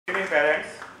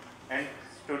Parents and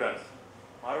students.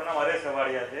 મારું નામ હરેશ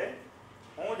સવાડિયા છે.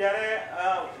 હું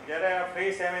જ્યારે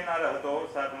ફ્રી સેમિનાર હતો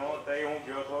સાથનો તો હું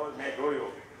ગયો હતો, મેં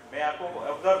જોયું, મેં આખું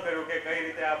ઓબ્ઝર્વ કર્યું કે કઈ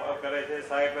રીતે આ કરે છે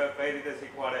સાહેબ, કઈ રીતે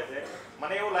શીખવાડે છે.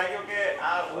 મને એવું લાગ્યું કે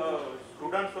આ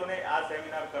સ્ટુડન્ટ્સોને આ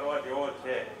સેમિનાર કરવા જેવો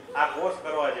છે, આ કોર્સ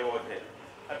કરવા જેવો છે.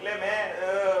 એટલે મેં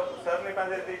સરની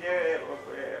પાસેથી જે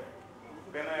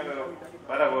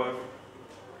બરાબર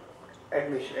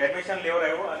એડમિશન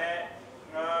લેવડાવ્યું અને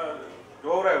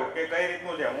જોવરાયું કે કઈ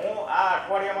રીતનું છે. હું આ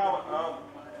અઠવાડિયામાં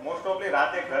મોસ્ટ ઓફલી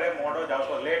રાતે ઘરે મોડો જ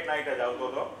આવતો, લેટ નાઇટ જ આવતો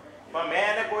હતો, પણ મેં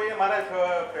એને કોઈ મારા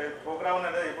છોકરાઓને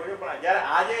નથી પૂછ્યું. પણ જ્યારે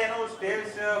આજે એનું સ્ટેજ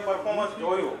પરફોર્મન્સ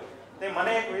જોયું તે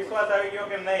મને એક વિશ્વાસ આવી ગયો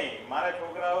કે નહીં, મારા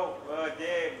છોકરાઓ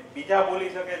જે બીજા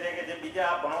બોલી શકે છે, કે જે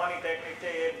બીજા ભણવાની ટેકનિક છે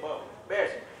એ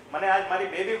બેસ્ટ. મને આજ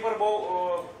મારી બેબી પર બહુ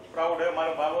પ્રાઉડ હોય.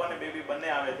 મારો બાબો અને બેબી બંને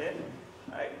આવે છે.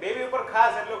 બેબી ઉપર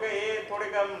ખાસ એટલું કે એ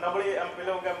થોડીક આમ નબળી, આમ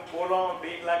પેલું કે બોલવામાં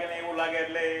બીક લાગે ને એવું લાગે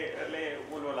એટલે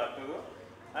બોલવા લાગતું હતું.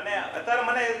 અને અત્યારે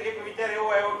મને એક વિચાર એવો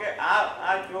આવ્યો કે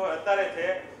આ જો અત્યારે છે,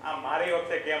 આ મારી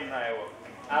વખતે કેમ ના આવ્યો,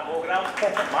 આ પ્રોગ્રામ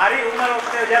મારી ઉંમર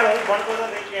વખતે જ્યારે હું ભણતો હતો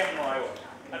એ કેમ ન આવ્યો.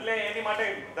 એટલે એની માટે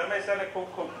ધર્મેશ સરને ખૂબ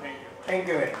ખૂબ thank you. Thank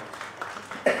you very much.